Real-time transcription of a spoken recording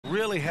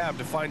really have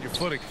to find your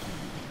footing.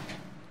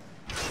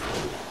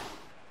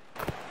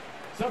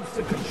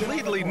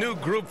 Completely new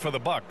group for the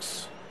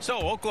Bucks. So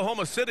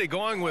Oklahoma City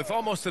going with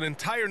almost an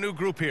entire new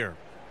group here.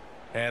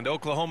 And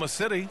Oklahoma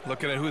City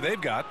looking at who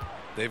they've got.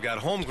 They've got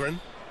Holmgren,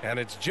 and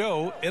it's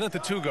Joe in at the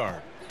 2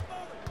 guard.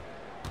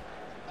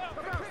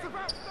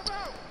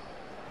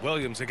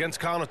 Williams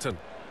against Connaughton.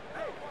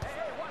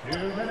 2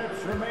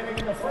 minutes remaining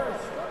in the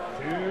first.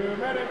 2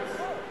 minutes.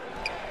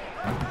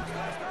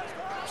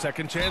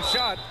 Second chance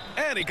shot,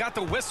 and he got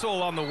the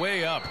whistle on the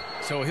way up.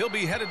 So he'll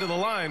be headed to the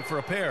line for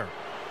a pair.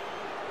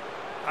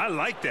 I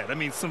like that. I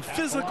mean, some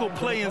physical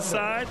play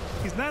inside.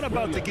 He's not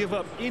about to give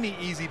up any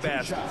easy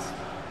baskets.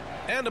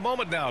 And a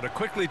moment now to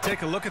quickly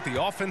take a look at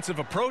the offensive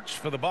approach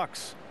for the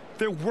Bucks.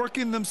 They're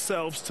working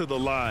themselves to the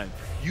line,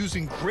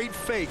 using great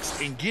fakes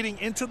and getting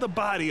into the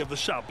body of the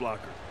shot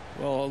blocker.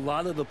 Well, a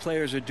lot of the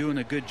players are doing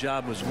a good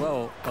job as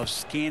well of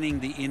scanning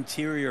the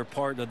interior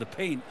part of the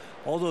paint.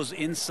 All those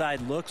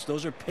inside looks,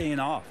 those are paying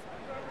off.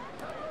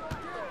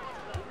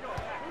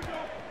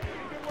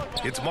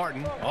 It's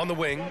Martin on the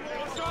wing.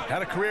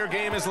 Had a career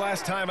game his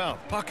last time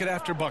out. Bucket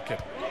after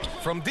bucket.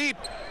 From deep.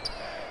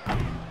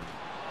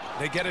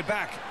 They get it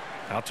back.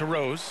 Out to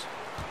Rose.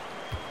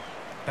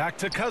 Back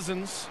to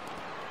Cousins.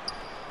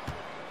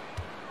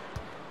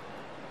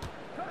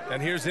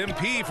 And here's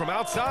MP from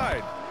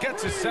outside.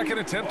 Gets his second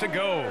attempt to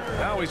go.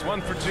 Now he's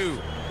 1 for 2.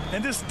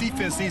 And this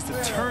defense needs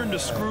to turn the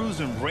screws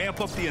and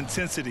ramp up the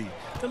intensity.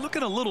 They're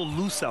looking a little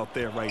loose out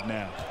there right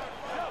now.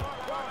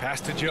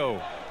 Pass to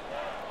Joe.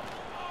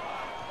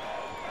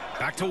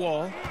 Back to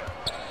Wall.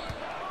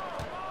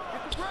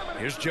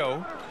 Here's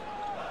Joe.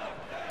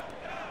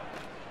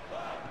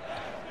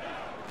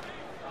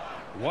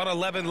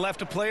 1:11 left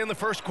to play in the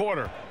first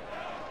quarter.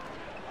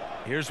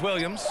 Here's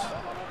Williams.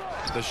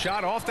 The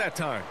shot off that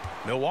time.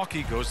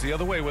 Milwaukee goes the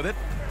other way with it.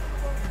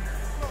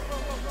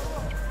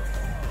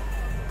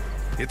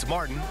 It's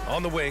Martin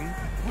on the wing.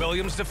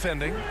 Williams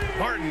defending.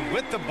 Martin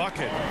with the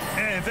bucket.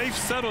 And they've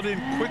settled in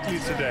quickly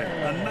today.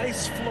 A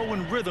nice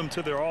flowing rhythm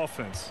to their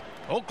offense.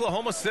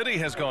 Oklahoma City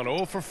has gone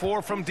 0 for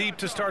 4 from deep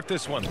to start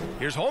this one.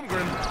 Here's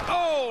Holmgren.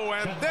 Oh,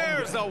 and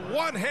there's a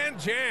one-hand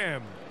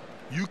jam.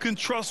 You can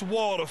trust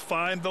Wall to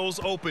find those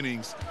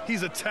openings.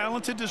 He's a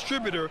talented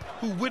distributor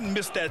who wouldn't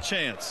miss that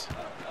chance.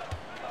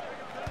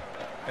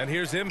 And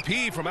here's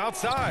MP from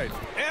outside.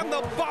 And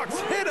the Bucks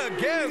hit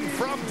again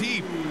from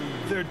deep.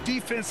 Their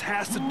defense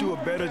has to do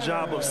a better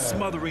job of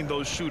smothering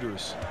those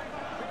shooters.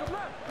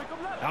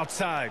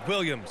 Outside,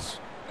 Williams.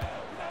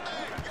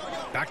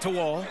 Back to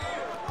Wall.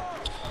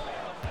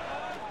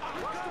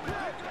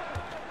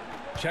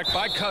 Check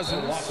by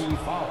Cousins. Milwaukee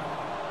foul.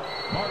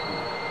 Martin.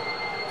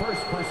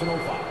 First personal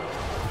foul.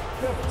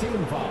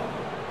 15 foul.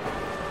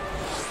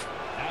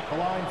 At the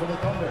line for the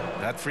Thunder.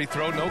 That free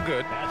throw no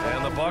good.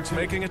 And the Bucks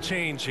making a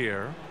change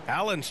here.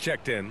 Allen's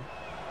checked in.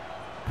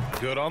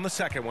 Good on the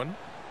second one.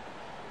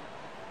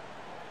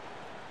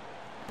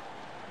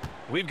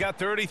 We've got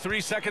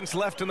 33 seconds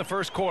left in the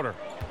first quarter.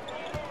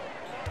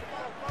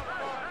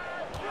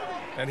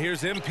 And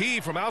here's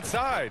MP from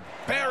outside.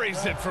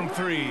 Buries it from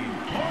 3.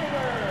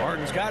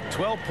 Martin's got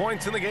 12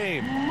 points in the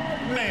game.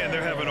 Man,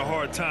 they're having a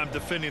hard time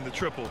defending the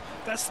triple.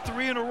 That's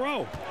 3 in a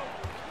row.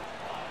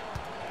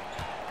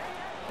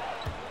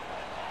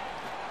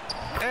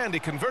 And he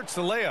converts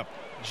the layup.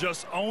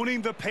 Just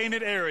owning the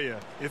painted area.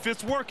 If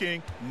it's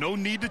working, no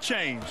need to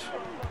change.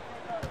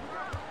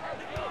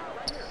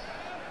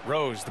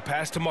 Rose, the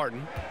pass to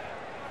Martin.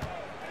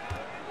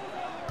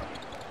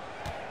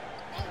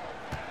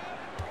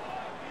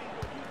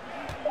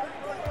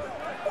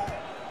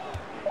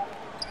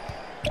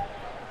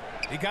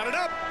 He got it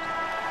up.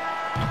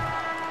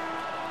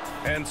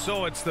 And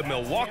so it's the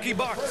Milwaukee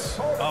Bucks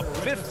up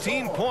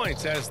 15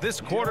 points as this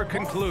quarter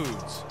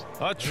concludes.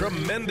 A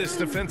tremendous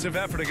defensive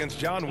effort against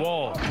John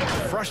Wall,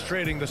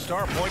 frustrating the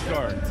star point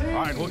guard. All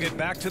right, we'll get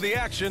back to the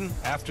action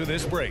after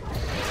this break.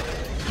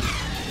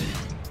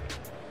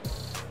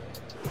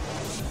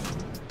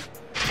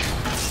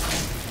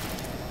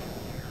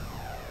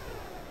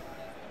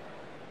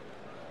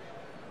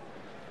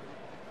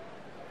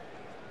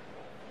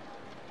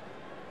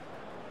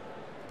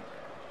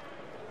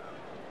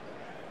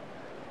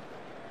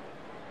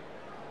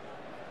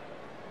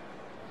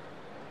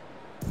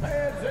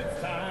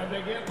 It's time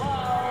to get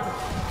loud.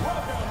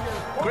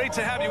 Great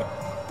to have you.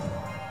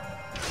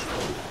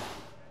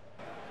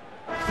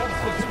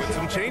 With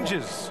some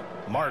changes.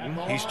 Martin,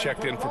 he's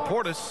checked in for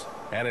Portis,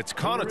 and it's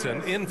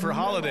Connaughton in for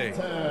Holiday.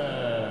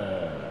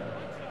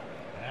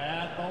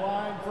 At the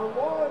line for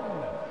 1.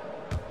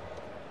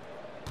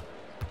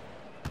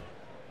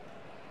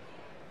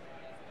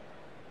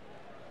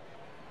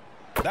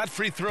 That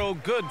free throw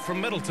good from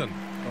Middleton.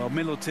 Well,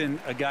 Middleton,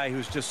 a guy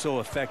who's just so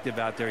effective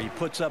out there. He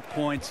puts up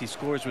points, he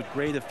scores with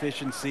great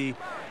efficiency,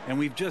 and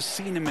we've just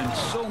seen him in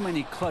so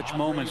many clutch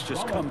moments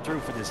just come through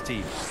for this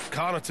team.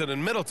 Connaughton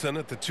and Middleton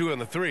at the 2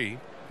 and the 3.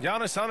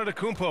 Giannis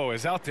Antetokounmpo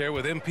is out there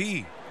with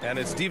MP, and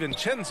it's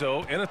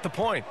DiVincenzo in at the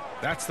point.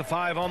 That's the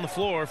 5 on the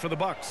floor for the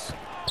Bucks.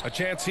 A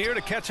chance here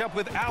to catch up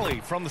with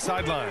Alley from the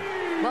sideline.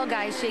 Well,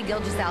 guys, Shai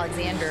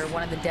Gilgeous-Alexander,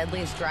 one of the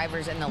deadliest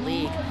drivers in the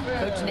league.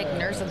 Coach Nick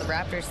Nurse of the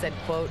Raptors said,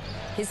 quote,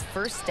 "His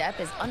first step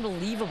is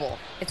unbelievable.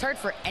 It's hard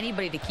for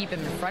anybody to keep him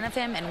in front of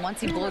him, and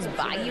once he blows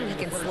by you, he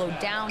can slow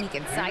down, he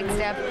can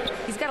sidestep.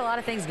 He's got a lot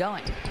of things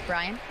going."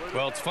 Brian?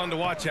 Well, it's fun to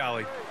watch,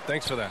 Allie.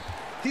 Thanks for that.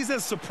 He's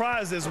as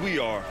surprised as we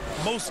are.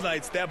 Most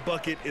nights, that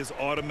bucket is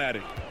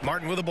automatic.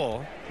 Martin with the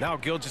ball. Now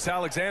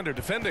Gilgeous-Alexander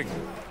defending.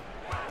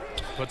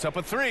 Puts up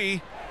a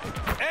three.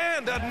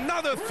 And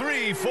another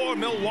three for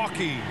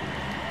Milwaukee.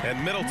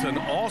 And Middleton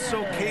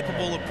also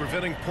capable of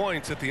preventing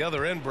points at the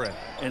other end, Brent.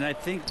 And I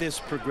think this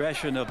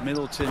progression of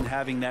Middleton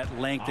having that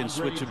length and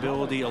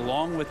switchability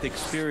along with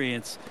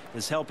experience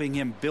is helping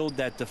him build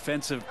that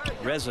defensive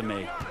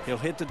resume. He'll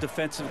hit the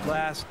defensive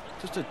glass.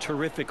 Just a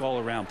terrific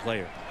all-around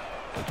player.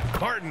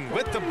 Martin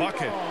with the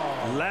bucket.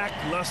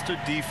 Lackluster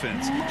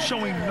defense,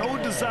 showing no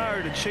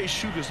desire to chase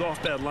shooters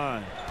off that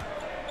line.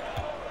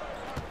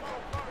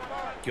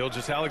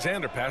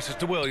 Gilgeous-Alexander passes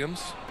to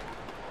Williams.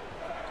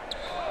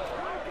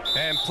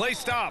 And play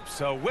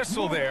stops. A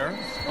whistle there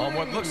on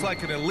what looks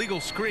like an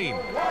illegal screen.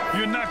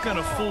 You're not going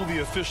to fool the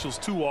officials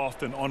too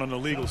often on an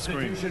illegal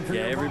screen.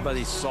 Yeah,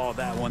 everybody saw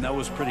that one. That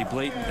was pretty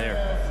blatant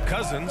there.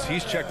 Cousins,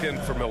 he's checked in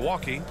for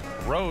Milwaukee.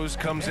 Rose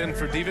comes in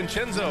for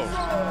DiVincenzo.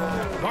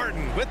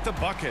 Martin with the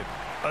bucket.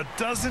 A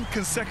dozen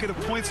consecutive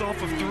points off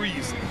of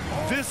threes.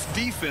 This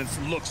defense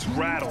looks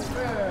rattled.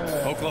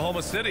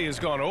 Oklahoma City has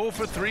gone 0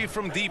 for 3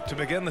 from deep to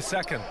begin the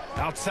second.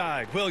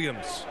 Outside,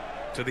 Williams.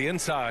 To the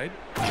inside,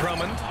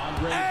 Drummond.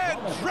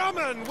 And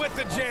Drummond with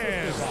the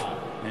jam.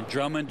 And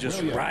Drummond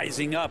just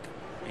rising up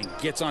and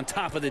gets on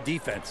top of the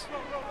defense.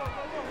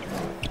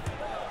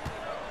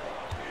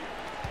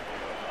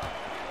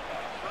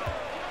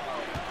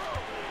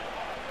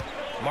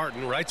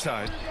 Martin, right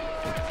side.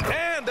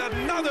 And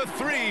another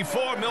three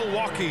for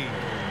Milwaukee.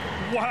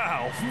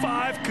 Wow,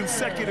 5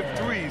 consecutive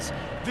threes.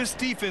 This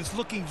defense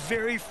looking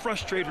very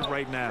frustrated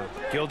right now.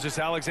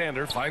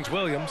 Gilgeous-Alexander finds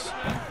Williams.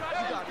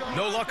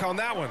 No luck on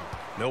that one.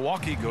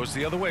 Milwaukee goes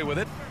the other way with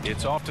it.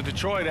 It's off to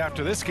Detroit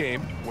after this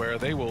game, where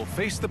they will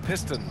face the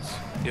Pistons.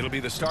 It'll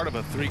be the start of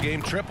a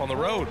 3-game trip on the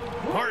road.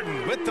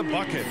 Martin with the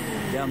bucket.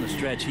 Down the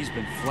stretch, he's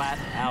been flat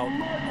out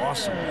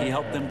awesome. He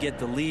helped them get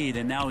the lead,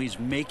 and now he's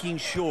making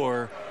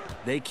sure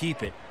they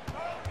keep it.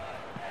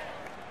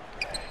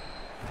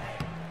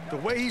 The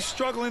way he's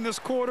struggling this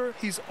quarter,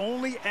 he's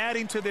only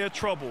adding to their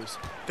troubles.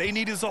 They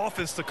need his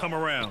offense to come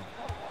around.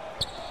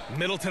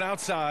 Middleton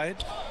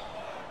outside.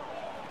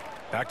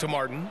 Back to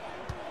Martin.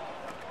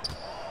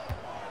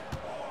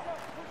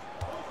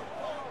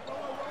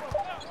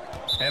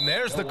 And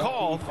there's the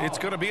call. It's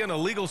going to be an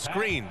illegal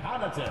screen.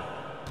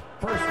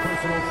 First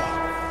personal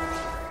foul.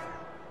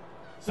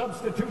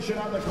 Substitution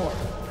on the court.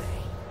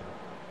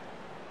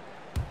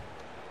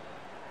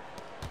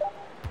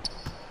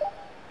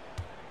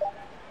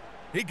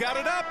 He got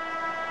it up.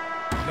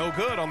 No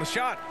good on the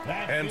shot.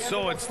 And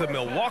so it's the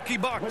Milwaukee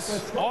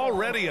Bucks,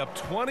 already up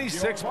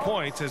 26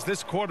 points as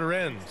this quarter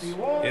ends.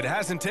 It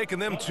hasn't taken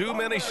them too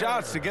many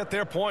shots to get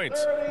their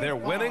points. They're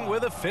winning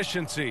with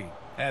efficiency.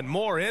 And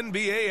more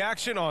NBA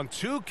action on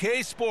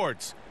 2K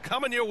Sports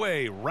coming your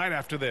way right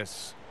after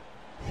this.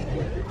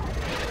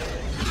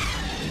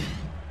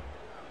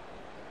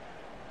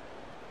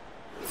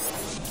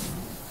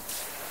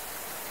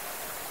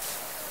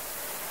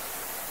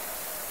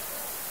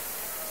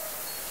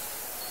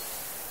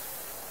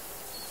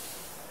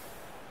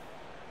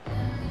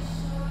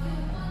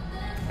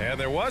 And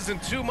there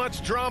wasn't too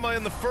much drama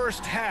in the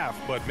first half,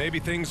 but maybe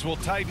things will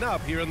tighten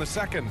up here in the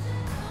second.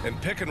 And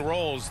pick and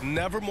rolls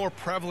never more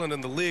prevalent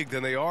in the league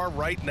than they are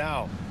right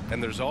now.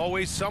 And there's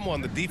always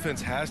someone the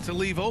defense has to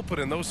leave open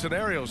in those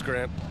scenarios,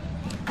 Grant.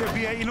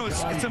 Yeah, you know,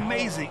 it's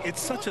amazing. It's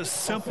such a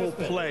simple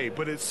play,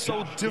 but it's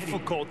so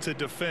difficult to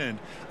defend,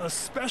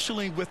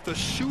 especially with the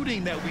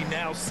shooting that we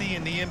now see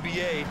in the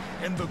NBA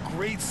and the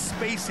great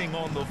spacing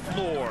on the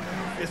floor.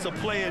 It's a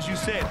play, as you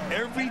said,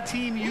 every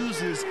team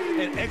uses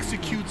and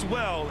executes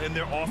well in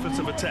their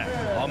offensive attack.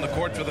 On the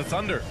court for the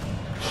Thunder,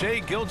 Shai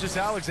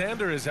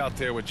Gilgeous-Alexander is out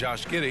there with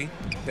Josh Giddey.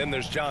 Then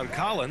there's John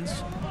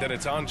Collins. Then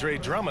it's Andre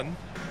Drummond.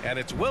 And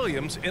it's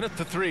Williams in at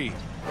the 3.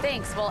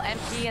 Thanks. Well,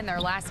 MP in their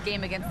last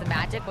game against the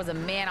Magic was a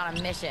man on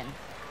a mission.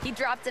 He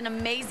dropped an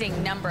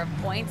amazing number of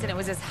points, and it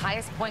was his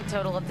highest point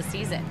total of the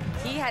season.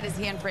 He had his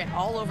handprint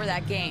all over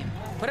that game.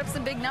 Put up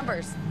some big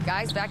numbers.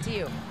 Guys, back to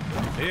you.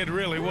 It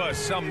really was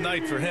some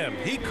night for him.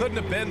 He couldn't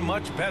have been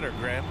much better,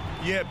 Grant.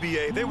 Yeah,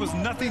 B.A., there was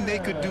nothing they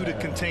could do to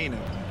contain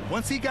him.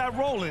 Once he got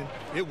rolling,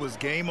 it was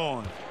game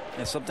on.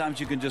 And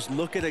sometimes you can just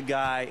look at a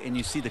guy and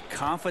you see the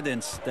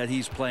confidence that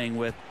he's playing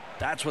with.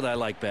 That's what I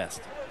like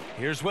best.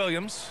 Here's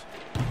Williams.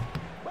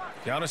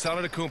 Giannis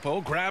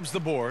Antetokounmpo grabs the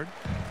board.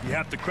 You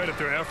have to credit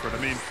their effort.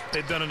 I mean,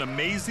 they've done an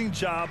amazing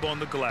job on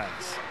the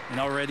glass. And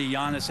already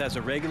Giannis has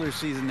a regular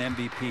season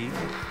MVP,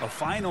 a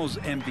finals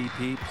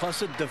MVP,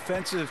 plus a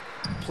Defensive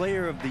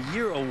Player of the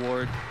Year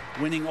award,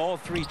 winning all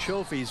 3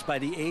 trophies by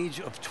the age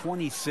of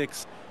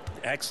 26.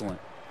 Excellent.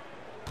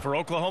 For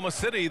Oklahoma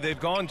City, they've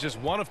gone just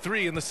 1 of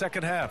 3 in the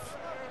second half.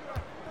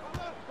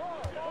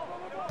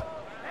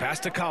 Pass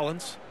to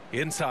Collins.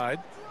 Inside.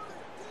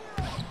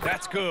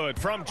 That's good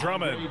from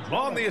Drummond.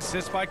 On the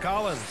assist by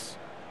Collins.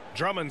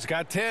 Drummond's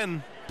got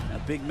 10. A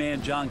big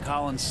man John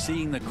Collins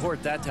seeing the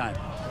court that time.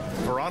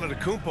 For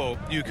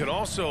Antetokounmpo, you can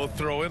also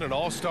throw in an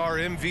all-star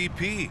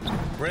MVP.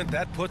 Brent,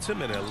 that puts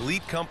him in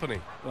elite company.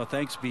 Well,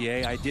 thanks,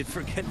 B.A. I did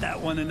forget that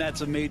one, and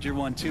that's a major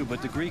one, too.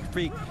 But the Greek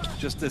Freak,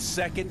 just the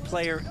second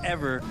player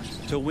ever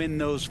to win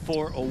those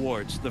 4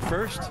 awards. The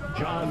first,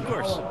 of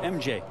course,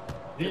 MJ.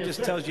 It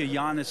just tells you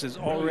Giannis is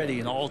already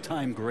an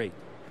all-time great.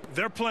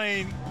 They're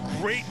playing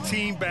great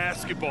team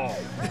basketball.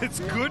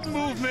 It's good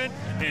movement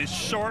and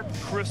sharp,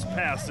 crisp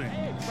passing.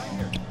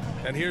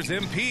 And here's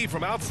MP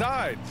from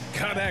outside.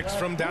 Connects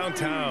from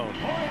downtown.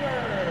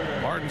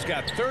 Martin's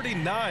got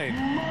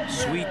 39.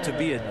 Sweet to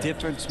be a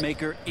difference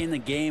maker in the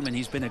game, and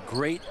he's been a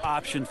great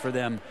option for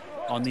them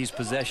on these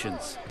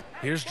possessions.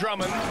 Here's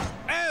Drummond,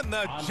 and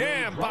the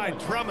jam by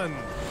Drummond.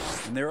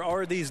 And there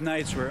are these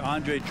nights where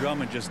Andre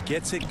Drummond just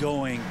gets it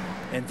going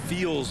and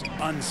feels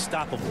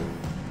unstoppable.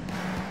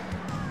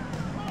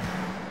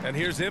 And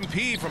here's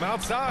MP from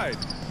outside.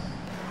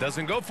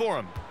 Doesn't go for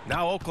him.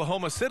 Now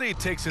Oklahoma City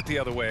takes it the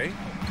other way.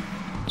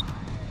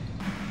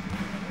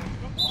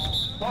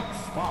 Bucks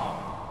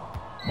foul.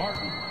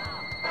 Martin.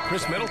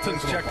 Chris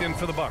Middleton's checked in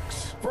for the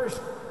Bucks.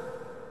 First.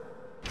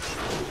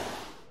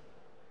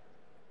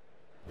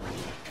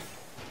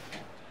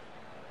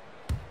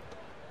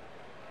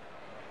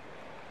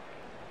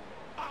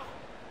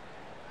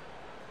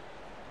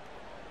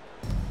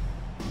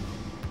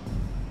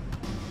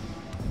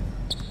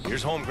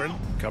 Here's Holmgren,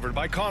 covered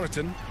by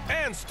Connaughton,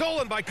 and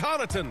stolen by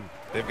Connaughton.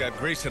 They've got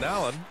Grayson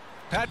Allen.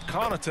 Pat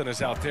Connaughton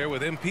is out there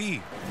with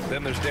MP.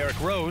 Then there's Derrick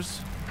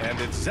Rose, and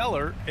it's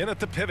Zeller in at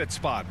the pivot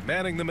spot,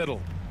 manning the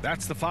middle.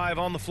 That's the 5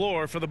 on the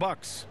floor for the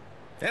Bucks.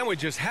 And we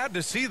just had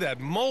to see that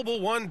mobile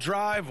one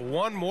drive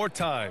one more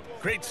time.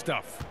 Great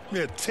stuff.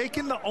 Yeah,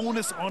 taking the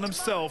onus on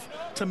himself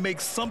to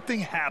make something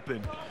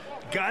happen.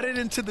 Got it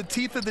into the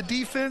teeth of the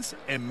defense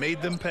and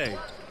made them pay.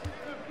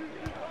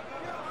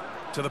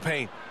 To the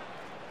paint.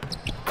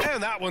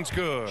 And that one's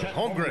good.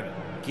 Holmgren.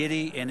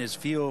 Giddey and his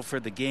feel for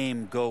the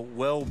game go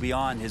well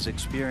beyond his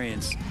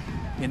experience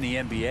in the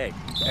NBA.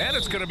 And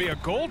it's going to be a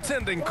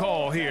goaltending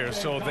call here,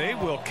 so they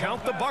will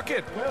count the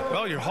bucket.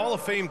 Well, your Hall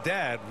of Fame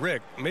dad,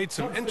 Rick, made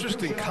some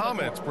interesting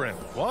comments, Brent.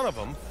 One of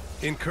them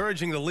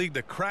encouraging the league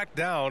to crack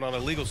down on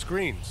illegal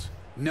screens.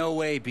 No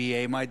way,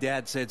 B.A. My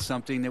dad said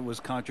something that was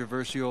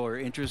controversial or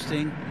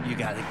interesting. You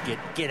got to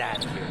get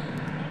out of here.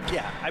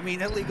 Yeah, I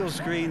mean, illegal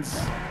screens,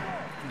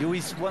 do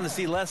we want to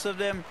see less of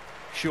them?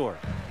 Sure.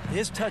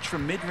 His touch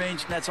from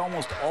mid-range, that's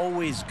almost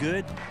always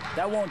good.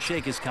 That won't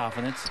shake his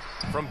confidence.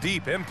 From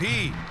deep,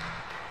 MP.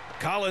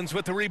 Collins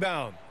with the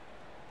rebound.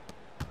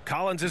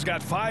 Collins has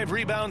got 5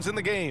 rebounds in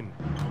the game.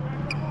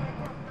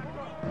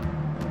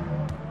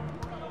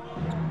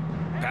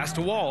 Pass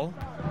to Wall.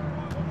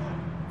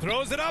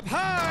 Throws it up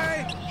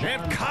high.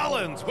 And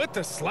Collins with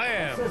the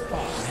slam.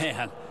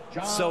 Man,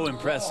 so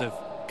impressive.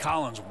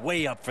 Collins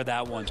way up for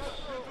that one.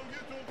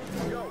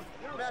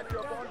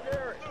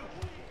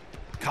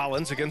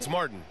 Collins against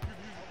Martin.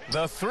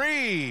 The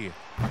 3.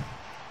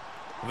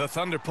 The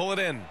Thunder pull it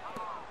in.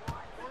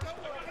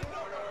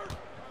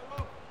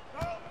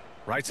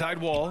 Right side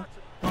Wall.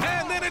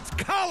 And then it's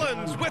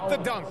Collins with the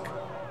dunk.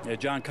 Yeah,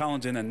 John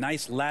Collins in a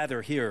nice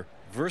lather here.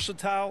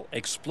 Versatile,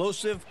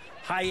 explosive,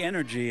 high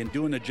energy, and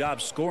doing the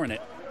job scoring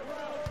it.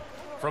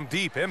 From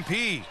deep,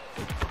 MP.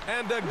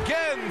 And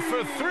again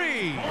for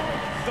 3.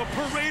 The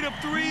parade of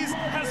threes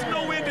has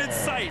no end in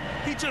sight.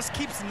 He just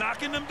keeps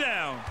knocking them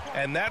down.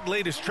 And that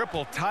latest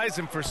triple ties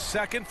him for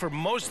second for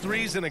most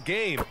threes in a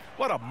game.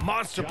 What a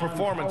monster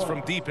performance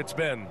from deep it's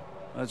been.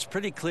 Well, it's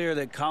pretty clear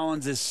that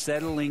Collins is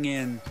settling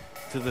in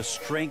to the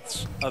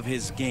strengths of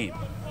his game.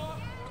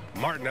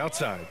 Martin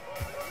outside.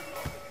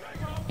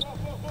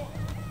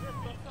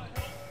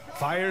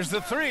 Fires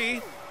the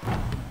 3.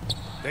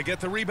 They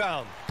get the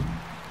rebound.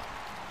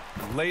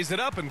 Lays it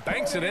up and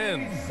banks it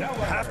in.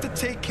 Have to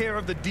take care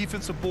of the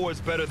defensive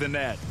boards better than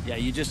that. Yeah,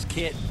 you just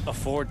can't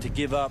afford to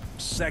give up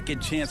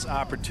second chance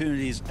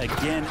opportunities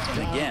again and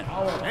again.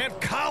 And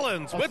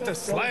Collins with the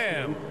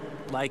slam.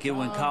 Like it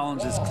when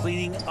Collins is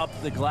cleaning up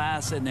the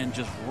glass and then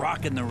just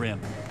rocking the rim.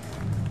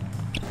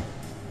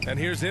 And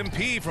here's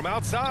MP from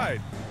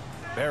outside.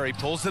 Barry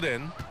pulls it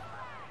in.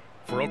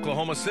 For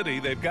Oklahoma City,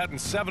 they've gotten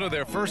 7 of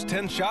their first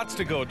 10 shots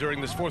to go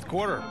during this 4th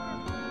quarter.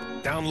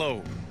 Down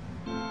low.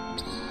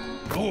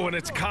 Oh, and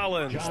it's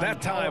Collins,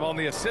 that time on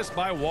the assist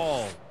by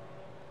Wall.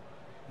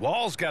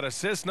 Wall's got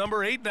assist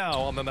number 8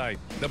 now on the night.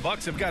 The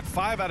Bucks have got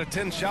 5 out of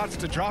 10 shots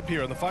to drop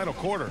here in the final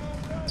quarter.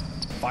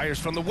 Fires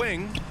from the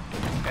wing,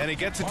 and he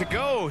gets it to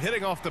go,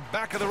 hitting off the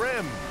back of the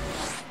rim.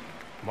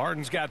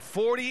 Martin's got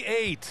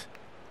 48.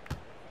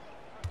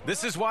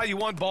 This is why you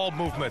want ball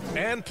movement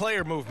and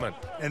player movement.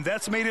 And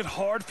that's made it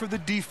hard for the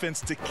defense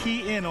to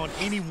key in on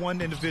any one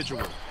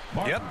individual.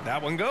 Yep,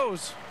 that one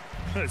goes.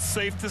 It's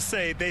safe to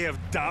say they have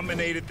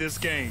dominated this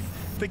game.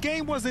 The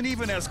game wasn't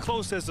even as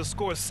close as the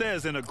score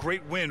says in a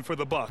great win for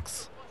the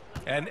Bucks.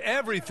 And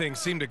everything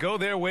seemed to go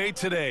their way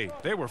today.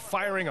 They were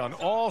firing on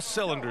all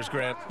cylinders,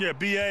 Grant. Yeah,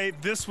 B.A.,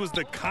 this was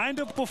the kind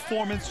of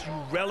performance you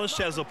relish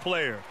as a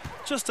player.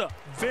 Just a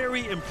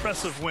very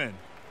impressive win.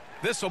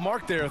 This will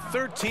mark their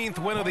 13th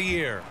win of the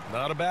year.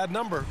 Not a bad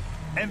number.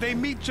 And they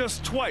meet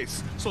just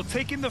twice, so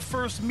taking the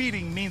first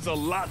meeting means a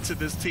lot to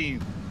this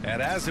team.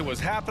 And as it was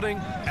happening,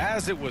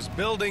 as it was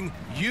building,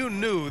 you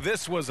knew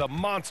this was a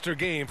monster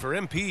game for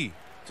MP.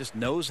 Just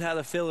knows how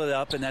to fill it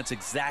up, and that's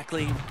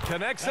exactly...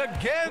 Connects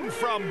again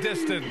from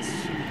distance.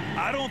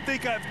 I don't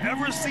think I've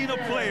ever seen a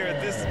player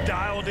this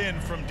dialed in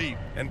from deep.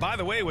 And by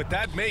the way, with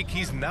that make,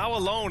 he's now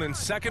alone in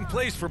second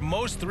place for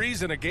most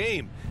threes in a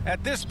game.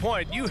 At this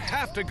point, you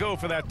have to go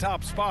for that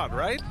top spot,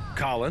 right?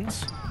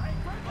 Collins.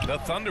 The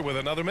Thunder with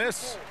another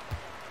miss.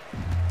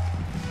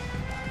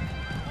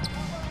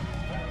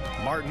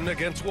 Martin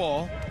against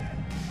Wall.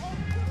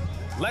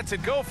 Lets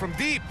it go from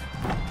deep.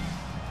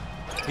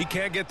 He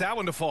can't get that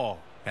one to fall.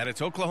 And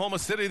it's Oklahoma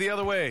City the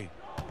other way.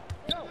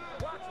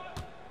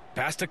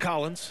 Pass to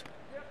Collins.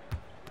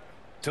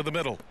 To the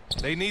middle.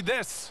 They need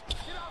this.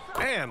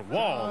 And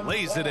Wall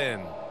lays it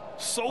in.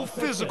 So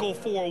physical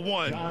for a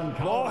one.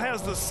 Wall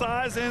has the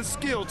size and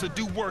skill to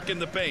do work in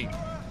the paint.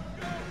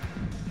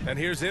 And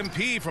here's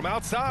MP from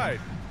outside.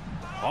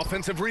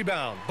 Offensive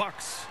rebound.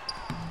 Bucks.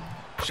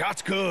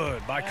 Shot's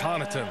good by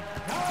Connaughton.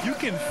 You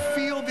can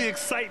feel the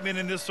excitement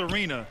in this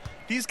arena.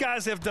 These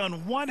guys have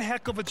done one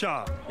heck of a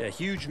job. Yeah,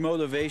 huge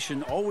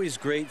motivation, always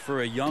great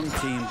for a young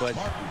team, but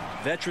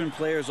veteran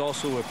players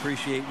also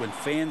appreciate when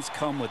fans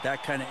come with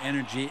that kind of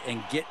energy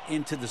and get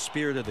into the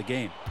spirit of the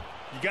game.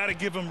 You got to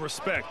give them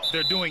respect.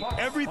 They're doing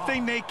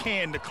everything they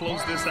can to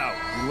close this out.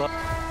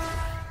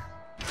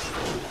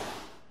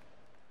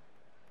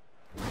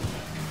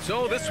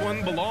 So this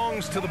one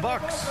belongs to the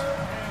Bucks.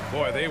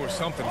 Boy, they were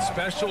something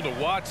special to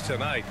watch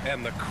tonight,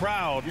 and the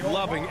crowd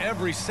loving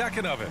every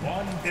second of it.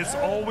 It's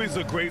always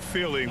a great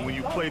feeling when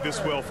you play this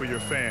well for your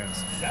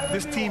fans.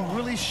 This team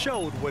really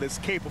showed what it's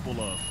capable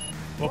of.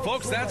 Well,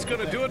 folks, that's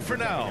going to do it for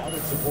now.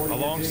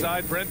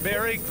 Alongside Brent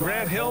Barry,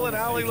 Grant Hill, and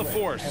Allie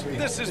LaForce,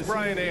 this is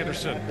Brian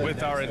Anderson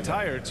with our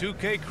entire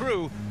 2K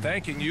crew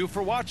thanking you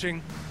for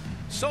watching.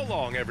 So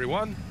long,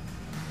 everyone.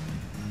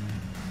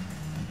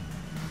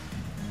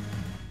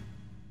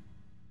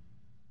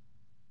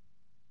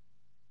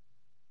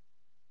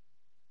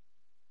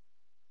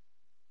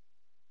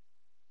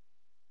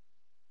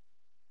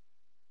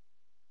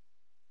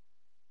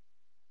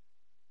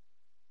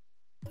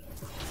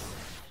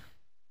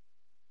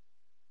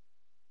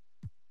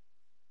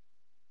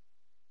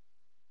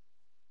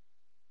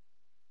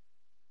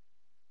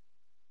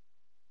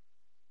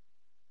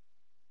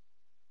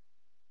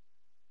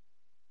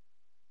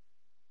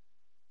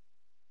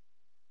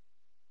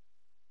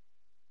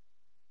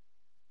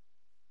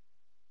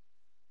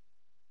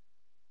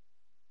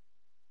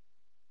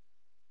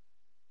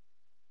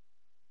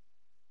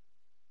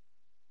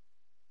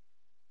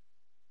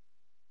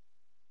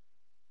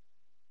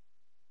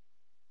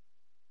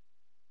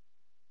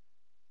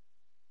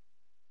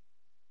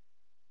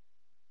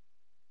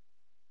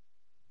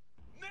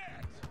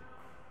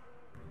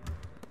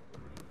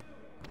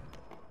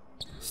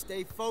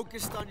 Stay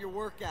focused on your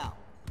workout.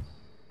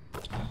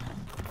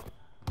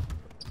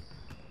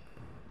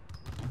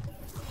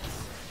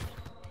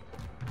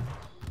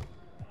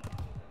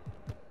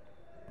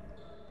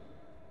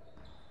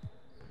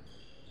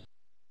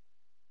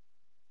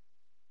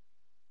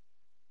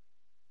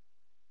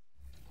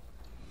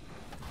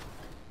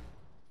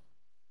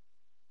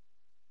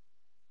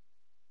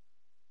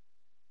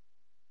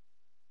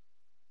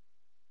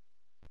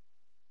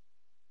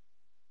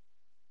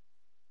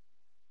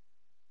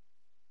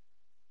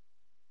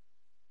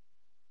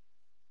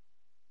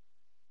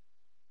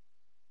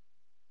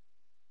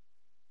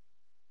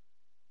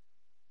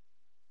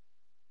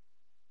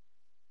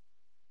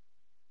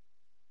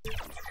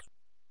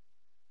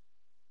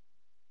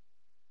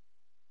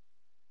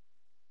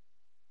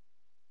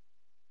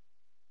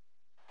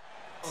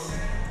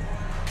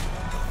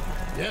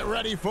 Get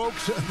ready,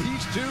 folks.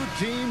 These two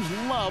teams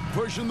love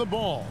pushing the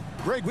ball.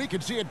 Greg, we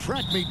could see a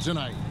track meet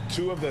tonight.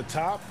 Two of the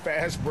top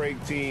fast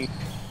break teams.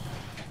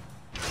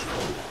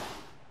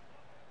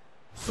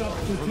 For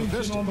the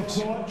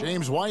Pistons,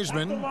 James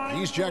Wiseman,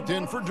 he's checked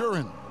in for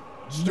Duran.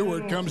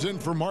 Stewart comes in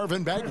for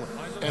Marvin Bagley.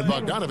 And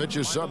Bogdanovich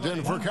is subbed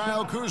in for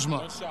Kyle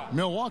Kuzma.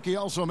 Milwaukee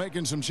also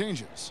making some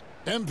changes.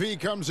 MP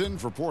comes in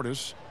for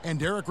Portis, and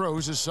Derrick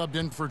Rose is subbed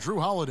in for Drew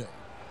Holiday.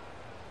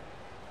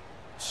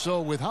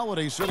 So with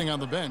Holiday sitting on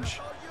the bench,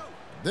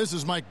 this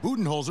is Mike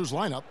Budenholzer's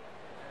lineup.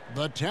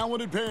 The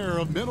talented pair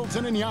of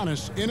Middleton and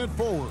Giannis in at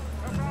forward.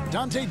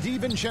 Dante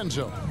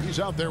DiVincenzo, he's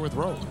out there with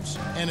Rose.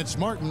 And it's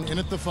Martin in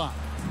at the 5.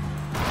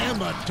 And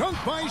the dunk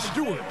by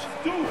Stewart.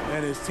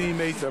 And his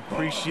teammates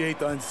appreciate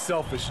the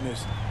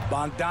unselfishness.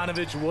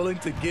 Bogdanovich willing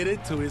to get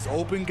it to his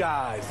open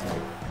guys.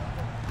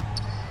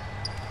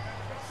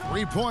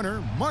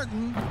 Three-pointer,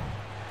 Martin.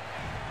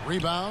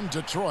 Rebound,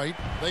 Detroit.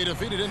 They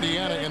defeated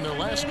Indiana in their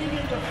last game.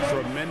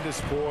 Tremendous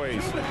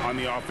poise on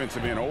the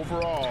offensive end.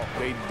 Overall,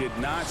 they did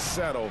not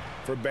settle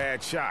for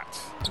bad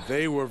shots.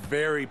 They were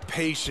very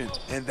patient,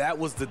 and that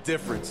was the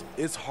difference.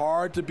 It's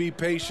hard to be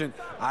patient,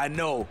 I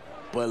know,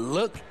 but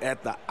look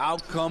at the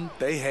outcome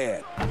they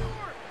had.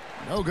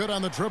 No good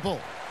on the triple.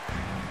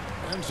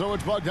 And so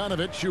it's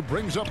Bogdanovich who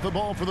brings up the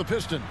ball for the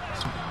Pistons.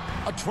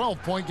 A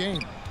 12-point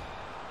game.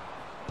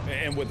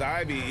 And with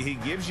Ivy, he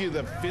gives you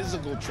the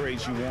physical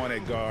traits you want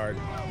at guard.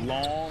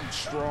 Long,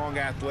 strong,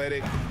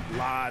 athletic,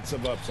 lots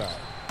of upside.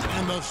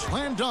 And the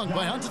slam dunk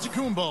by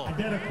Antetokounmpo.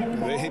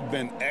 They've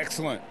been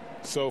excellent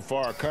so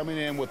far, coming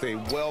in with a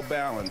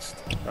well-balanced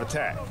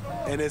attack.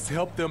 And it's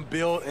helped them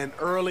build an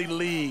early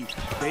lead.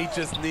 They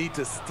just need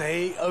to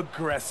stay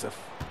aggressive.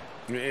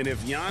 And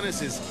if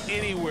Giannis is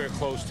anywhere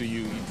close to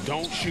you,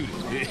 don't shoot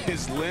it.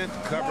 His length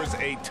covers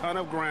a ton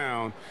of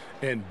ground,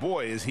 and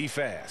boy, is he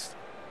fast.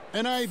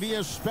 And Ivy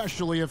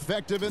especially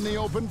effective in the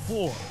open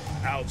floor.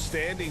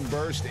 Outstanding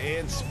burst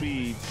and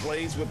speed,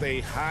 plays with a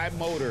high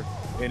motor,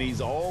 and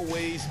he's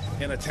always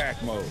in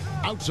attack mode.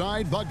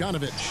 Outside,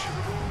 Bogdanovich.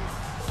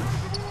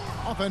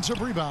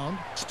 Offensive rebound,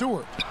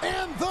 Stewart.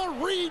 And the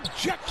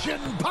rejection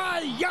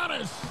by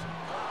Giannis.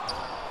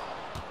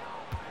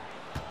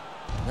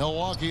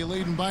 Milwaukee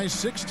leading by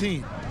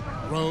 16.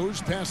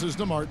 Rose passes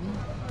to Martin.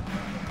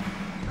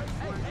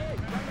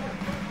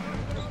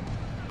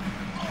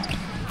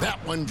 That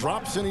one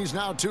drops, and he's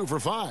now 2 for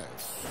 5.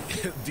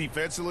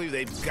 Defensively,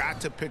 they've got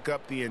to pick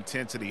up the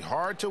intensity.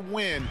 Hard to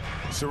win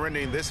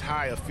surrendering this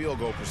high a field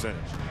goal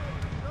percentage.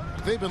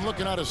 They've been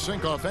looking out of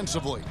sync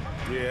offensively.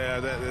 Yeah,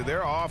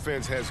 their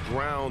offense has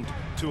ground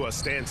to a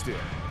standstill.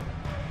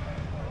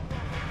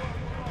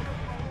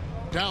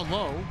 Down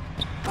low.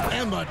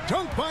 And the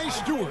dunk by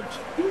Stewart.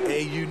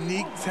 A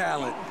unique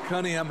talent.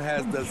 Cunningham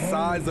has the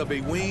size of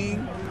a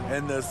wing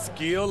and the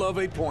skill of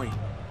a point.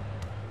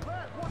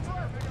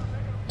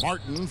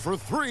 Martin for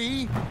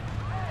 3.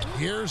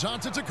 Here's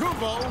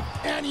Antetokounmpo,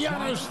 and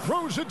Giannis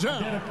throws it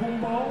down.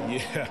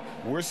 Yeah,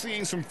 we're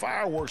seeing some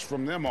fireworks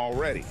from them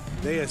already.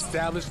 They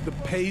established the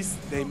pace.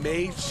 They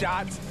made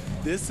shots.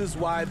 This is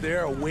why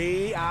they're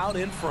way out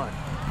in front.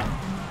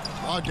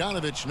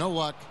 Bogdanovich, no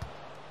luck.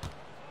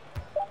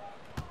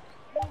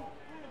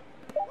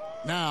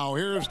 Now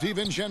here's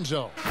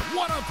DiVincenzo.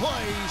 What a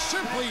play!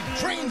 Simply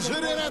drains it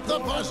in at the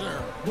buzzer.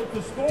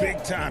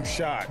 Big time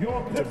shot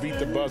to beat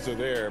the buzzer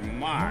there.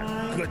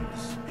 My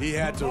goodness. He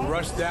had to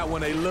rush that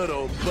one a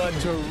little, but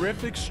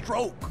terrific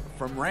stroke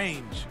from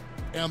range.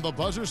 And the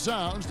buzzer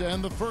sounds to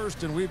end the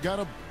first, and we've got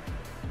a...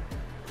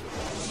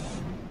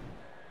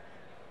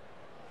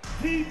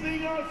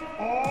 Keeping us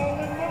all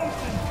in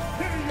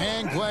motion.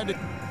 And glad to...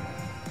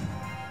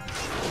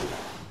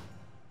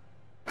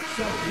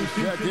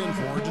 Checked in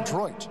for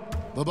Detroit.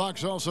 The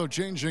Bucks also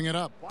changing it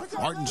up.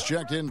 Martin's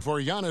checked in for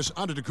Giannis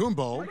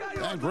Antetokounmpo,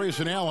 and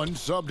Grayson Allen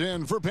subbed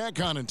in for Pat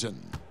Connaughton.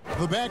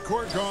 The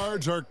backcourt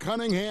guards are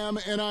Cunningham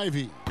and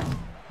Ivy.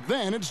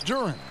 Then it's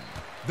Duren.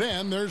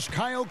 Then there's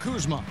Kyle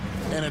Kuzma,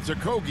 and it's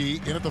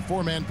Okogie in at the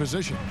 4-man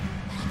position.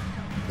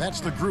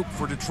 That's the group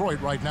for Detroit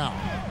right now.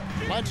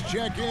 Let's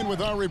check in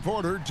with our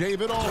reporter,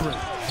 David Aldridge.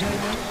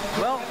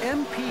 Well,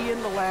 MP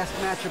in the last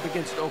matchup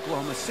against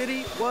Oklahoma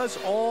City was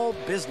all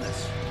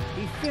business.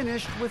 He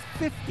finished with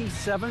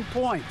 57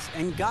 points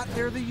and got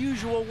there the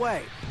usual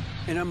way,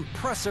 an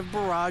impressive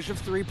barrage of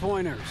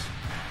three-pointers.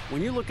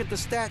 When you look at the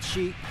stat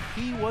sheet,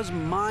 he was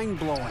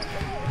mind-blowing.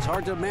 It's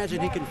hard to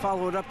imagine he can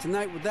follow it up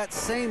tonight with that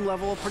same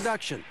level of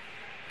production.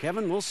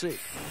 Kevin, we'll see.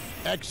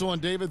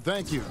 Excellent, David.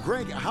 Thank you.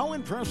 Greg, how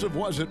impressive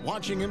was it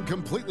watching him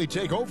completely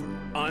take over?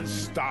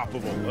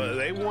 Unstoppable.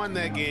 They won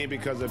that game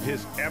because of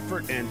his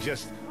effort and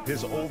just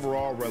his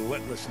overall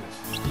relentlessness.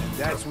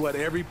 That's what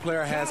every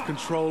player has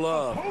control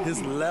of,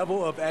 his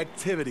level of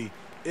activity.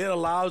 It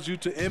allows you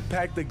to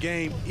impact the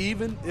game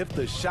even if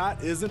the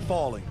shot isn't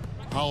falling.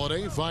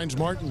 Holiday finds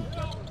Martin.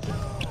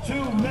 2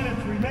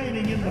 minutes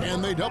remaining in the...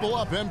 And they double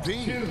up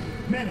MP.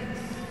 2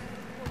 minutes.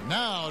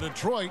 Now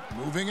Detroit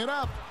moving it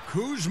up.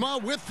 Kuzma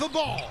with the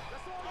ball.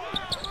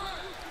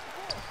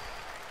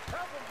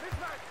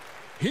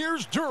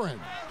 Here's Duren.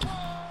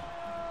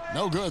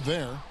 No good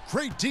there.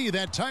 Great D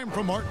that time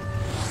from Martin.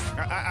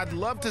 I'd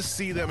love to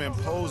see them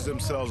impose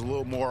themselves a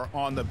little more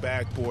on the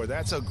backboard.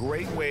 That's a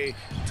great way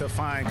to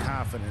find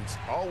confidence.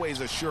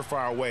 Always a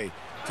surefire way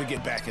to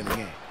get back in the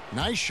game.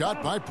 Nice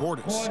shot by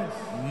Portis.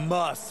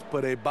 Must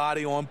put a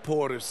body on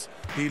Portis.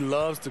 He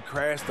loves to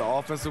crash the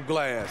offensive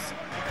glass.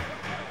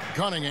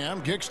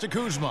 Cunningham kicks to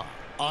Kuzma.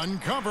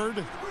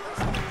 Uncovered.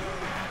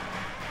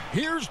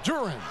 Here's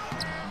Duren.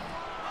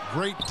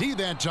 Great D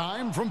that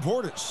time from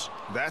Portis.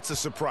 That's a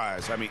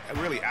surprise. I mean,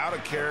 really out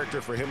of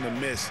character for him to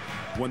miss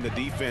when the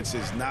defense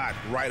is not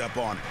right up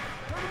on it.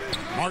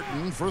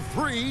 Martin for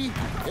 3.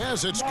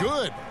 Yes, it's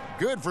good.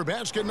 Good for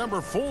basket number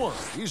 4.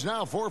 He's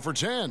now 4 for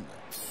 10.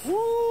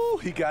 Woo!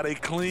 He got a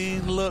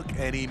clean look,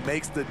 and he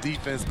makes the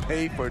defense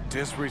pay for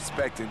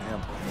disrespecting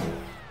him.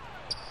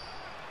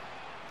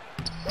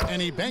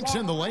 And he banks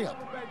in the layup.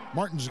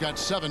 Martin's got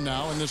 7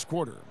 now in this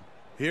quarter.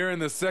 Here in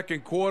the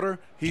second quarter,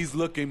 he's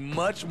looking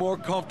much more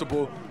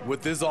comfortable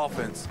with this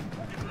offense.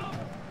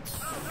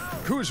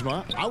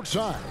 Kuzma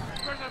outside.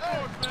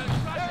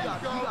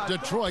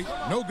 Detroit,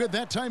 no good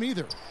that time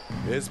either.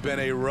 It's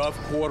been a rough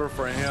quarter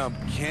for him.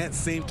 Can't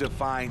seem to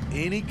find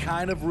any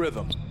kind of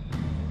rhythm.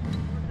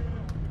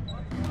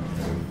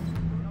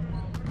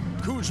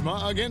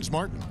 Kuzma against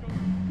Martin.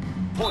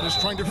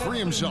 Portis trying to free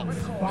himself.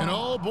 And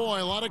oh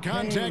boy, a lot of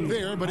contact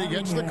there, but he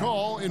gets the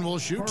call and will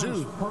shoot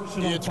two.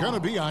 It's going to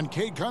be on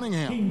Cade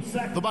Cunningham.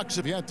 The Bucks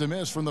have yet to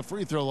miss from the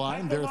free throw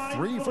line. They're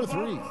 3 for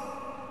 3.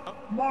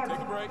 Martin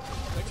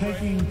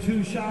taking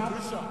 2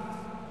 shots.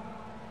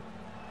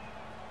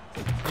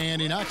 And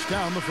he knocks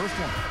down the first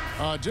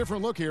one. A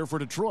different look here for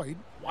Detroit.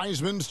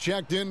 Wiseman's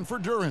checked in for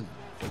Duren.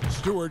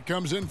 Stewart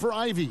comes in for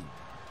Ivy.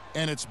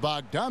 And it's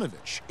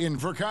Bogdanovich in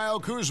for Kyle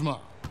Kuzma.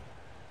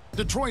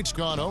 Detroit's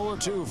gone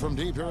 0-2 from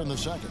deep here in the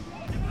second.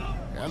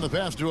 And the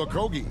pass to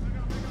Okogie.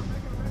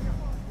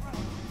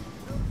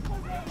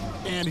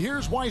 And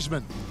here's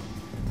Wiseman.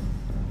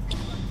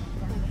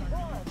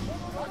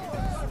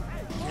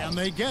 Can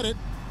they get it?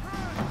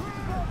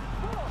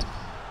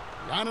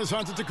 Giannis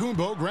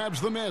Antetokounmpo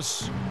grabs the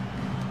miss.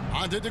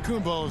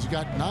 Antetokounmpo's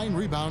got 9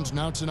 rebounds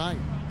now tonight.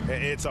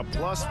 It's a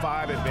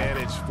 +5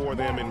 advantage for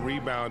them in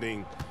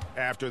rebounding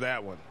after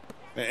that one.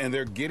 And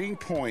they're getting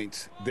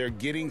points, they're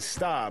getting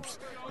stops,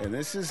 and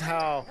this is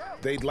how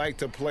they'd like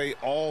to play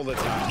all the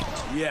time.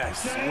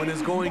 Yes, when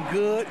it's going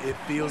good, it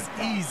feels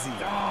easy.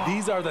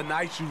 These are the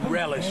nights you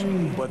relish,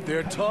 but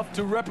they're tough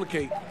to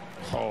replicate.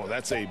 Oh,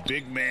 that's a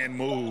big man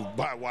move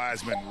by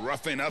Wiseman,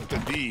 roughing up the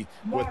D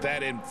with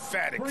that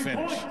emphatic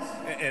finish.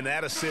 And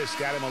that assist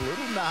got him a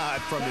little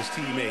nod from his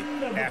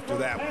teammate after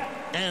that one.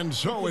 And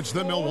so it's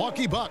the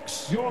Milwaukee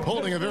Bucks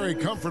holding a very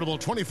comfortable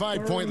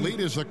 25-point lead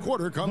as the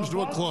quarter comes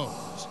to a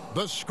close.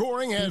 The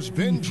scoring has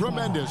been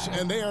tremendous,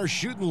 and they are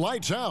shooting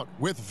lights out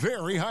with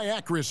very high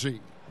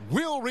accuracy.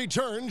 We'll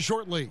return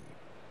shortly.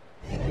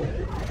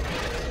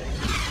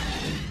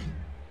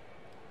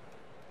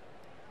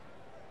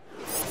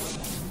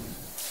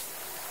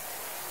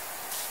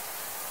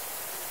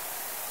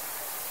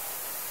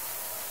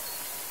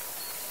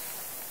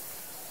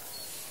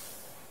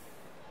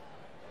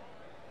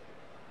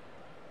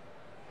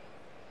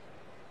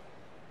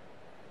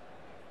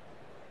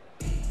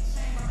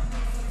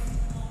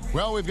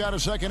 Well, we've got a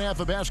second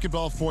half of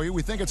basketball for you.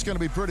 We think it's going to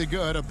be pretty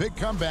good. A big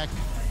comeback.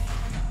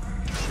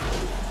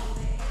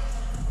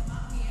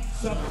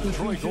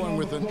 Detroit going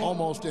with an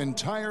almost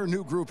entire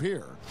new group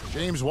here.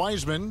 James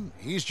Wiseman,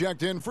 he's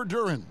checked in for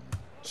Duren.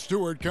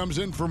 Stewart comes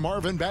in for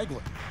Marvin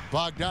Bagley.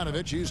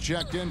 Bogdanovich, he's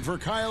checked in for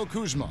Kyle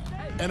Kuzma.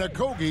 And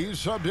Okogie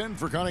subbed in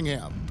for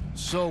Cunningham.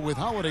 So with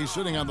Holiday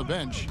sitting on the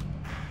bench,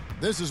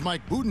 this is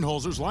Mike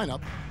Budenholzer's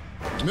lineup.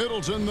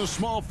 Middleton, the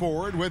small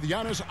forward, with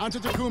Giannis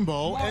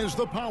Antetokounmpo as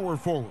the power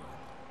forward.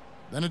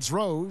 Then it's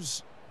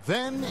Rose.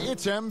 Then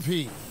it's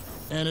MP.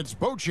 And it's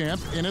Beauchamp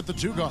in at the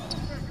 2 guard.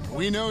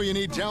 We know you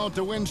need talent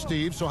to win,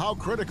 Steve, so how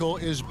critical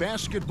is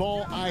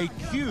basketball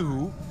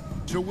IQ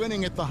to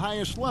winning at the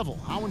highest level?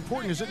 How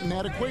important is it in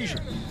that equation?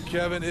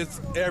 Kevin,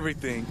 it's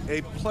everything.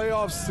 A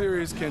playoff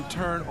series can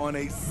turn on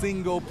a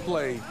single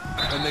play.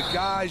 And the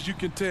guys, you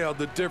can tell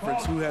the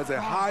difference who has a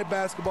high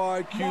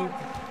basketball IQ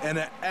and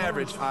an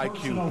average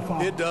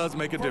IQ. It does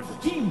make a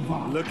difference.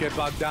 Look at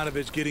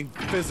Bogdanovich getting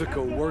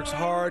physical, works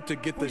hard to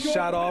get the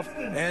shot off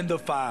and the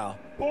foul.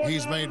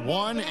 He's made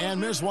 1 and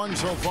missed 1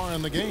 so far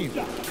in the game.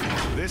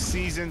 This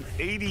season,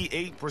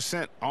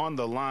 88% on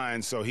the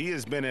line, so he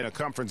has been in a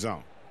comfort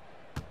zone.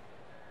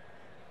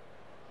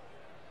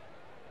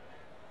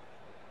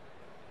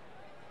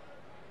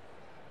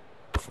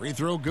 Free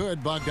throw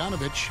good,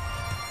 Bogdanovich.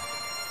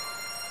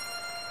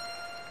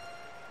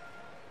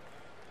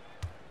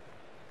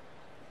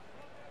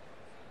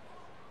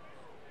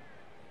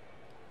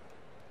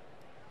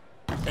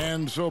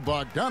 And so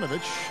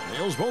Bogdanovich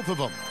nails both of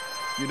them.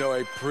 You know,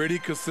 a pretty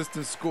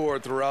consistent scorer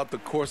throughout the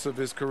course of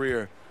his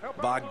career.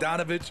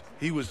 Bogdanovich,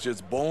 he was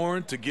just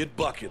born to get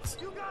buckets.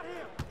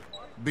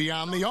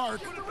 Beyond the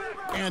arc,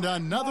 and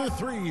another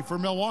 3 for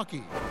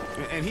Milwaukee.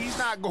 And he's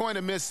not going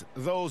to miss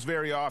those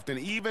very often,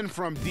 even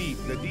from deep.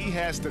 The D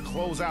has to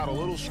close out a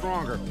little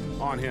stronger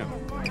on him.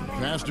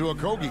 Pass to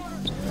Okogie.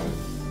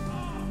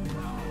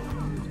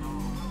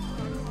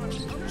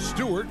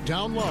 Stewart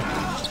down low.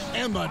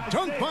 And the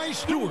dunk by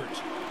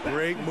Stewart.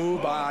 Great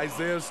move by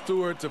Isaiah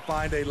Stewart to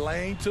find a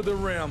lane to the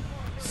rim.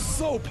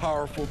 So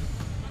powerful.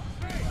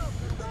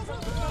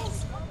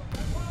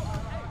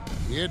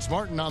 It's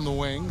Martin on the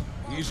wing.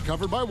 He's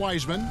covered by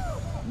Wiseman.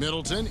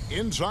 Middleton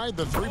inside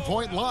the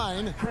 3-point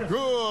line.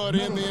 Good,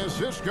 and the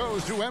assist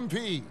goes to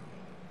MP.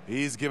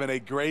 He's given a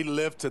great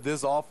lift to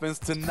this offense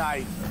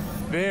tonight.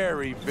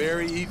 Very,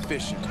 very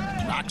efficient.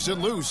 Knocks it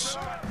loose.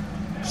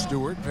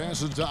 Stewart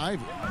passes to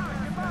Ivy.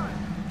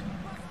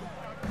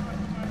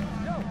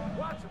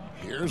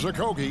 Here's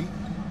Okogie.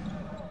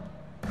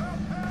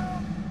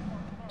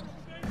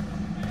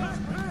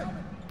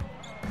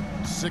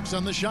 Six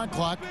on the shot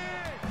clock.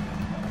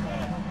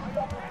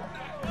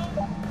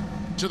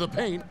 To the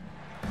paint.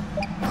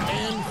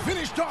 And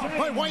finished off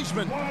by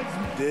Wiseman.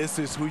 This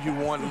is who you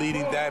want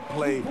leading that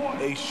play.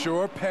 A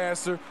sure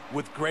passer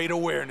with great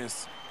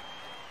awareness.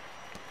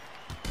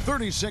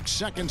 36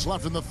 seconds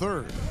left in the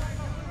third.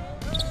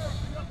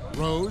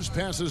 Rose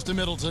passes to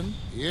Middleton.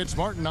 It's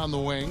Martin on the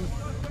wing.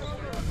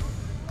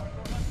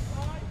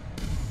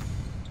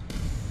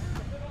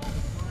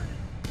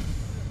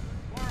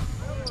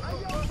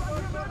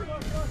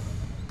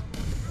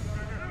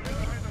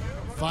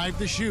 Five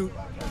to shoot.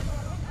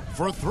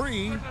 For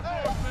three.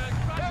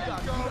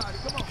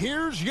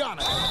 Here's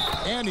Giannis.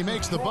 And he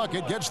makes the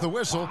bucket, gets the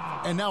whistle,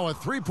 and now a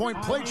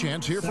three-point play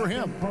chance here for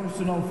him.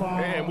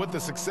 And with the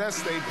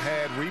success they've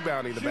had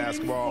rebounding the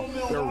basketball,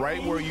 they're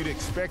right where you'd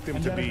expect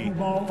them to be,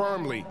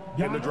 firmly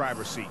in the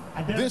driver's seat.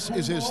 This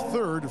is his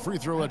third free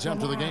throw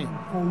attempt of the game.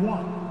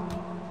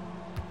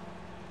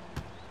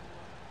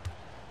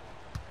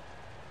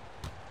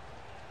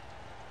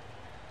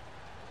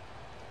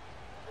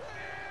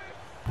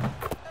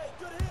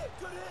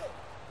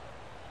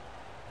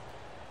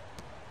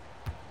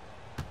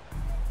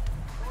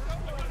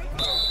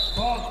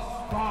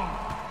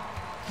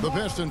 The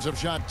Pistons have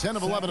shot 10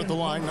 of 11 at the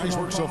line. Nice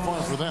work so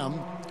far for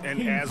them.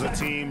 And as a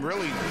team,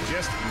 really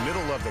just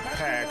middle of the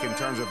pack in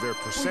terms of their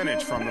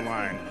percentage from the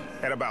line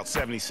at about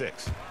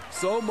 76.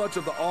 So much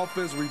of the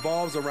offense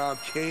revolves around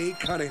Cade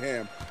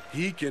Cunningham.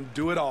 He can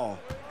do it all.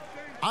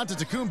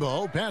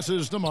 Antetokounmpo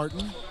passes to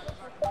Martin.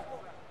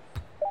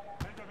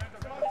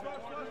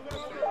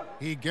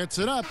 He gets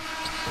it up.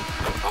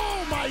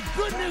 Oh, my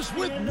goodness,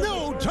 with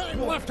no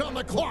time left on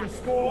the clock.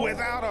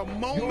 Without a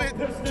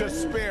moment to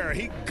spare,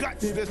 he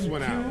guts this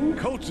one out.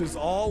 Coaches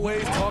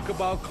always talk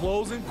about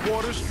closing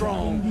quarters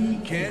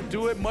strong. Can't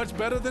do it much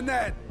better than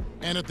that.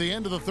 And at the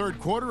end of the third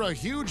quarter, a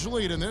huge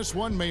lead in this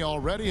one may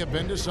already have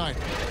been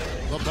decided.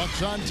 The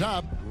Bucks on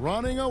top,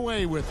 running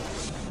away with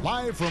it.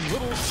 Live from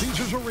Little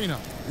Caesars Arena,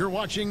 you're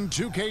watching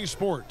 2K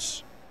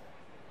Sports.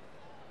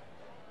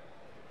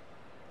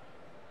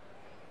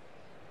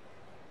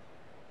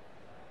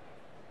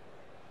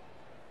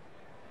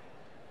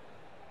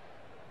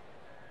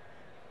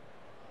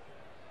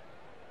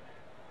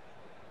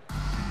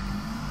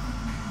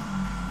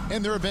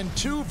 And there have been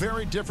two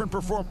very different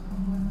performances.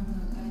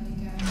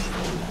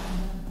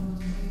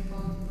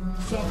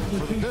 For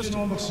the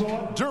Pistons,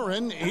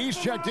 Duren, he's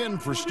checked in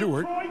for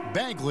Stewart.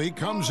 Bagley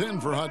comes in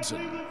for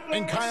Hudson.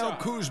 And Kyle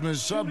Kuzma's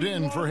subbed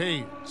in for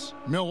Hayes.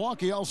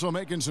 Milwaukee also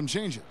making some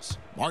changes.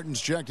 Martin's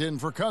checked in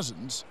for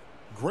Cousins.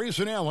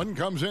 Grayson Allen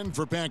comes in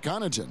for Pat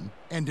Connaughton.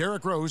 And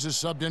Derrick Rose is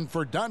subbed in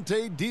for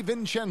Dante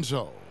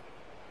DiVincenzo.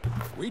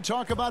 We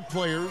talk about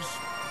players.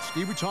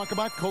 Steve, we talk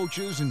about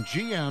coaches and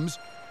GMs.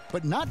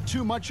 But not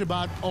too much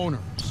about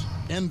owners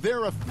and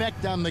their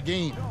effect on the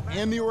game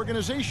and the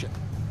organization.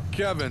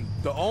 Kevin,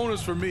 the owners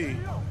for me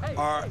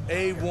are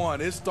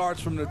A1. It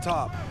starts from the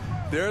top.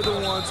 They're the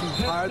ones who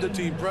hire the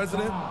team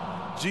president,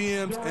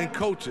 GMs, and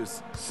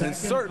coaches. And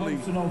certainly,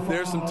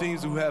 there's some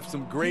teams who have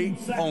some great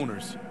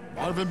owners.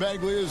 Marvin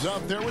Bagley is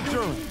out there with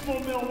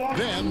Duren.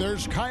 Then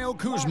there's Kyle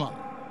Kuzma.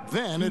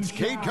 Then it's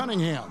Cade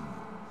Cunningham.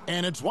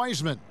 And it's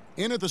Wiseman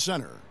in at the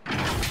center.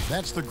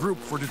 That's the group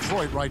for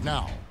Detroit right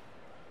now.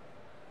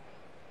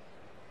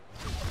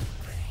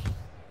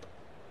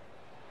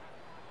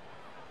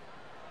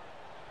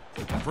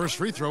 First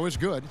free throw is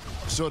good,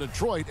 so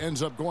Detroit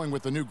ends up going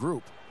with the new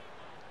group.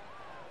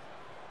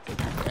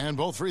 And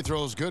both free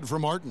throws good for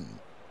Martin.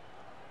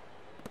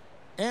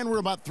 And we're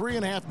about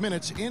 3.5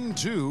 minutes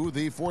into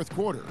the fourth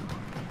quarter.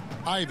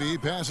 Ivy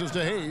passes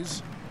to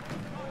Hayes.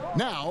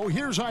 Now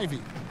here's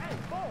Ivy.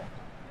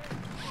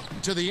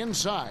 To the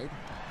inside.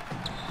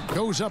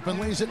 Goes up and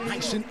lays it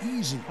nice and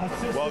easy.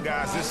 Well,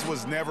 guys, this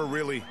was never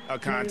really a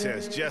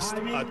contest. Just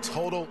a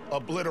total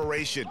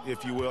obliteration,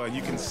 if you will. And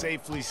you can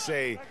safely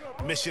say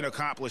mission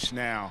accomplished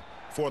now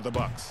for the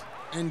Bucks.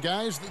 And,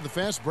 guys, the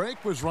fast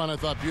break was run, I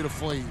thought,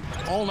 beautifully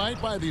all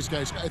night by these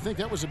guys. I think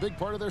that was a big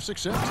part of their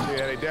success.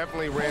 Yeah, they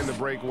definitely ran the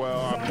break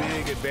well. A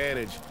big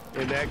advantage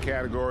in that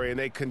category. And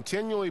they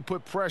continually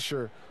put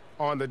pressure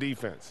on the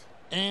defense.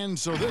 And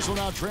so this will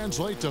now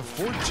translate to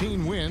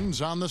 14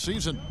 wins on the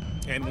season.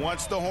 And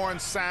once the horn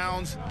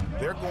sounds,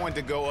 they're going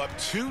to go up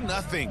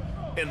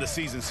 2-0 in the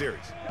season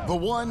series. The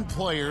one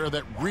player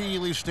that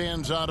really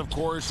stands out, of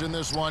course, in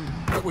this one,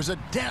 it was a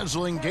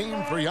dazzling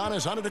game for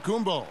Giannis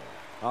Antetokounmpo.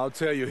 I'll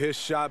tell you, his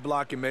shot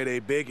blocking made a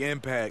big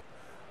impact.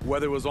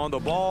 Whether it was on the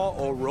ball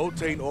or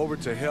rotating over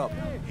to help,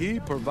 he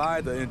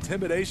provided the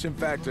intimidation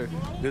factor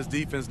this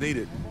defense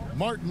needed.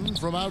 Martin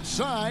from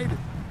outside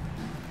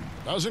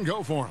doesn't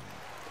go for him.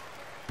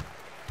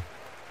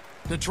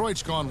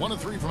 Detroit's gone 1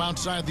 of 3 from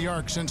outside the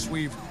arc since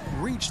we've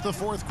reached the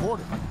fourth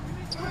quarter.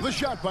 The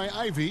shot by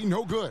Ivy,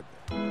 no good.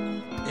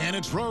 And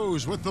it's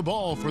Rose with the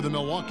ball for the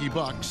Milwaukee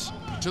Bucks.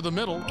 To the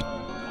middle.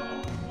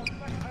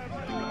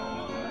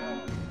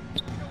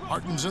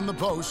 Martin's in the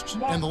post,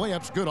 and the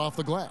layup's good off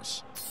the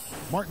glass.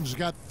 Martin's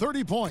got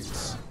 30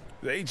 points.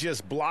 They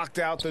just blocked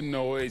out the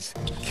noise,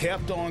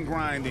 kept on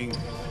grinding,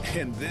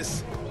 and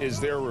this is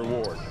their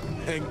reward.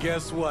 And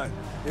guess what?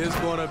 It's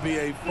going to be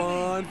a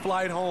fun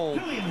flight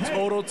home.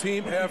 Total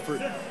team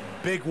effort.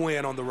 big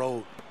win on the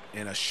road.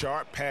 And a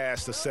sharp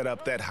pass to set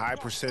up that high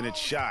percentage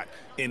shot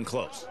in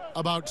close.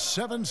 About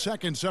 7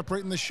 seconds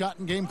separating the shot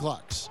and game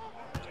clocks.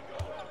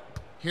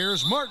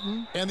 Here's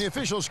Martin, and the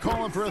officials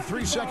calling for a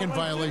 3-second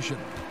violation.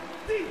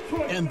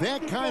 And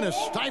that kind of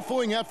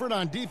stifling effort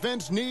on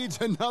defense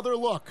needs another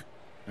look.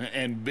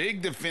 And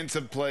big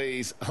defensive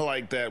plays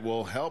like that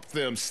will help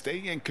them stay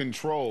in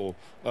control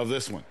of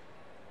this one.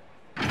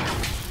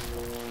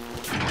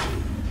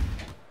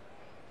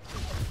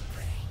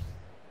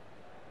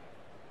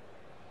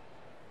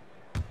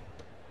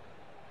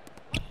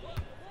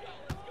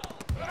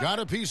 Got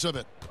a piece of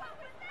it.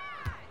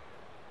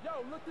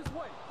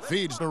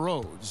 Feeds to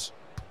Rhodes.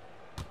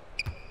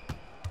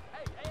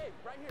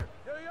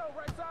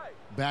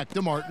 Back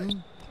to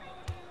Martin.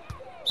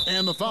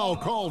 And the foul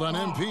called on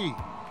MP.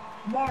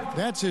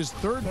 That's his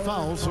 3rd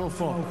foul so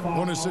far.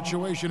 Bonus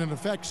situation in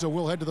effect, so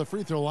we'll head to the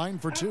free throw line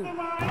for 2.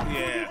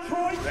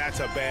 Yeah, that's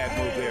a bad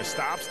move there.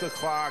 Stops the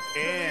clock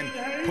and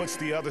puts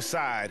the other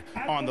side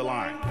on the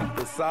line.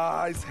 The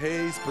size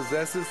Hayes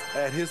possesses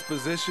at his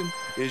position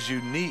is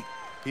unique.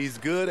 He's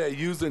good at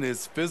using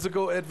his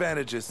physical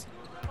advantages.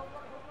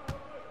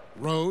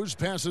 Rose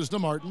passes to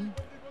Martin.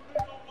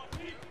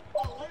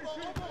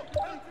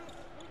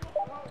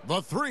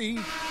 The 3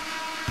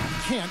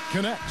 can't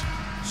connect.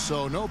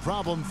 So no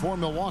problem for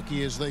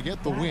Milwaukee as they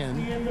get the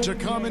win. To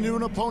come into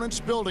an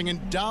opponent's building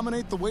and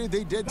dominate the way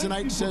they did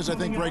tonight says, I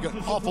think, Greg, an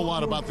awful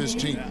lot about this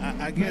team.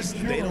 I guess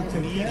they don't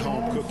need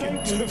home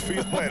cooking to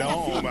feel at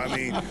home. I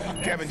mean,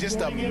 Kevin, just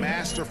a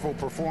masterful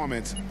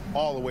performance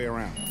all the way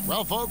around.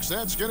 Well, folks,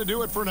 that's going to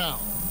do it for now.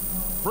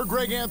 For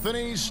Greg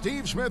Anthony,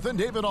 Steve Smith, and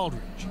David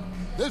Aldridge,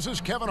 this is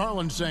Kevin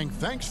Harlan saying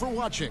thanks for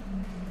watching.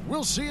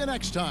 We'll see you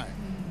next time.